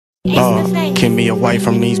Keep me away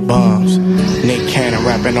from these bums. Nick Cannon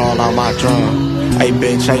rapping all on my drum. Hey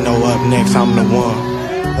bitch, ain't no up next, I'm the one.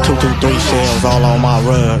 223 shells all on my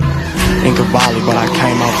rug. In Cavalli, but I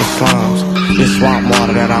came out the slums. This swamp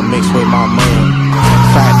water that I mix with my mud.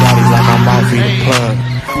 Fat daddy like I'm out for the plug.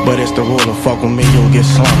 But it's the rule of fuck with me, you'll get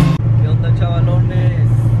slumped. ¿Qué onda, chavalones?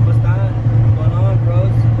 ¿Cómo están? What's going on,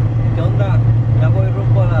 bros? ¿Qué onda? Ya voy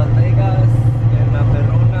rumbo a Las Vegas, en la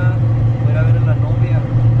Perrona. Voy a ver a la novia.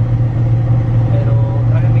 Pero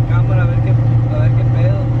traje mi cámara a ver qué pedo.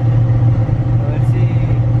 A ver si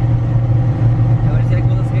hay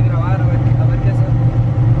cosas que grabar, a ver qué hacer.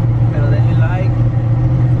 Pero denle like,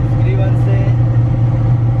 suscríbanse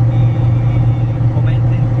y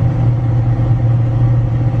comenten.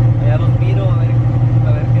 Allá los miro a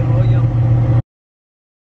ver qué rollo.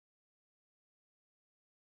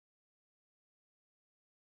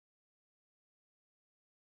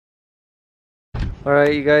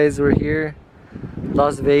 Alright, you guys, we're here.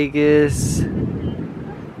 Las Vegas,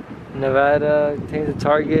 Nevada. Taking to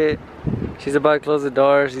Target. She's about to close the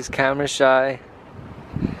door. She's camera shy.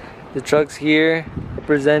 The truck's here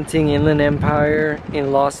representing Inland Empire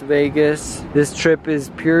in Las Vegas. This trip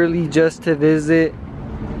is purely just to visit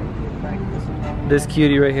this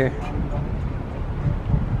cutie right here.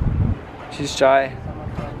 She's shy.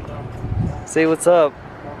 Say what's up.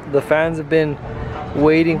 The fans have been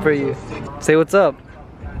waiting for you. Say what's up.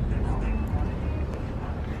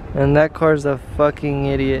 And that car's a fucking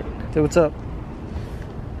idiot. Say what's up.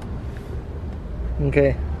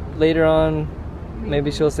 Okay. Later on,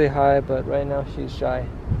 maybe she'll say hi, but right now she's shy.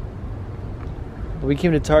 We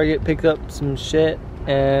came to Target, picked up some shit,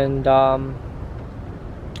 and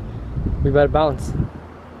we about to bounce.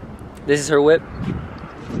 This is her whip.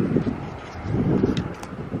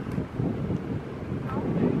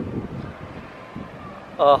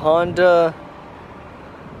 A Honda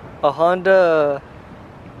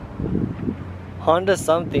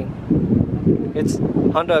something. It's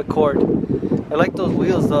Honda Accord. I like those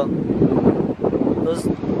wheels though.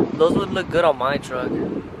 Those would look good on my truck.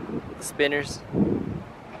 The spinners.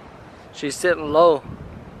 She's sitting low.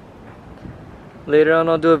 Later on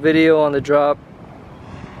I'll do a video on the drop.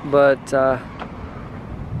 But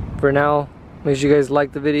for now, make sure you guys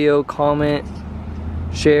like the video, comment,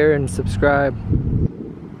 share, and subscribe.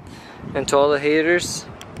 And to all the haters,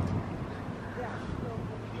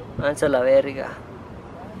 ancha la verga.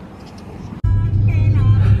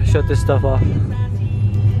 Shut this stuff off.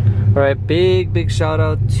 Alright, big shout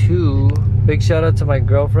out to my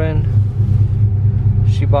girlfriend.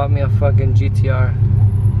 She bought me a fucking GTR.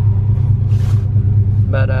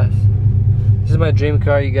 Badass. This is my dream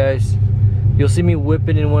car, you guys. You'll see me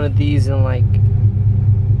whipping in one of these in like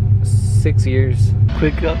 6 years.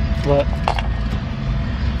 Quick up, what?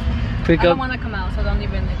 I don't want to come out, so don't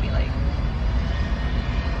even be like.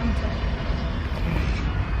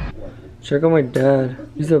 Check out my dad.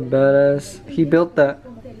 He's a badass. He built that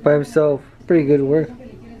by himself. Pretty good work.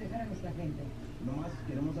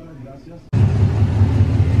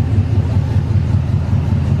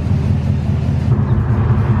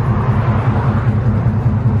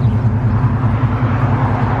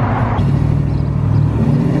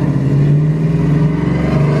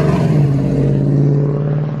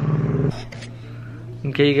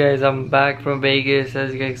 Okay, you guys, I'm back from Vegas,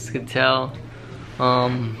 as you guys could tell.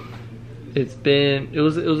 It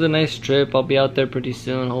was a nice trip. I'll be out there pretty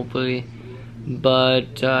soon, hopefully.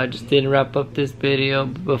 But I just didn't wrap up this video.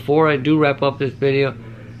 Before I do wrap up this video,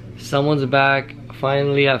 someone's back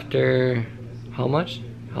finally after how much?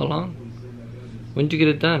 How long? When did you get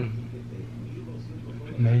it done?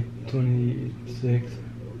 May 26th.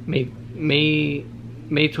 May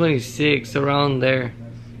 26th, around there.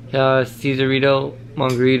 Cesarito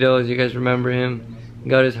Mongarito, as you guys remember him,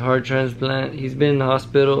 got his heart transplant. He's been in the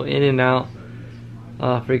hospital, in and out,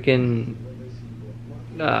 appointment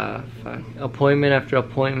after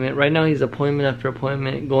appointment. Right now he's appointment after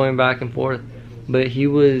appointment, going back and forth. But he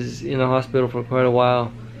was in the hospital for quite a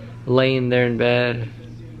while, laying there in bed,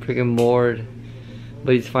 freaking bored.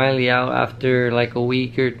 But he's finally out after like a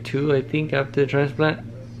week or two, I think, after the transplant.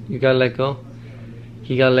 You got let go.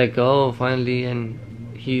 He got let go finally, and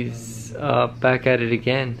he's back at it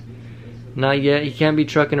again. Not yet. He can't be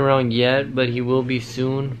trucking around yet, but he will be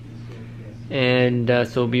soon. And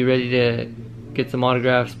so be ready to get some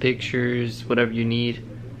autographs, pictures, whatever you need.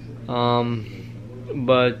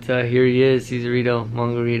 But here he is, Cesarito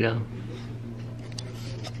Mongarito.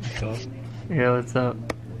 What's up? Yeah, what's up?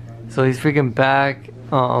 So he's freaking back.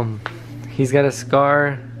 He's got a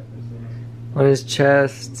scar on his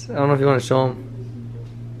chest. I don't know if you want to show him.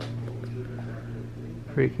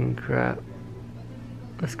 Freaking crap.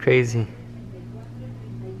 That's crazy.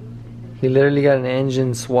 He literally got an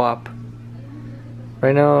engine swap.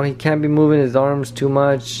 Right now he can't be moving his arms too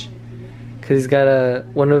much because he's got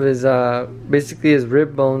one of his basically his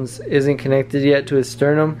rib bones isn't connected yet to his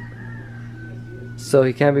sternum, so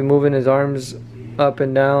he can't be moving his arms up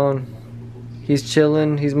and down. He's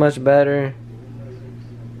chilling. He's much better.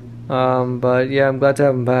 But yeah, I'm glad to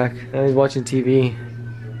have him back. Now he's watching TV,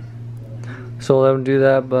 so I'll let him do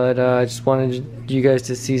that. But I just wanted you guys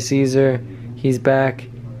to see Caesar. He's back.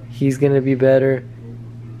 He's gonna be better.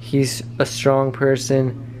 He's a strong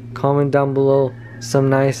person. Comment down below some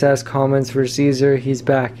nice ass comments for Caesar. He's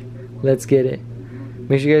back. Let's get it.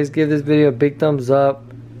 Make sure you guys give this video a big thumbs up,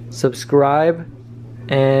 subscribe,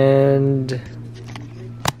 and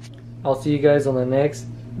I'll see you guys on the next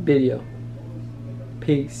video.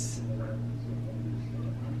 Peace.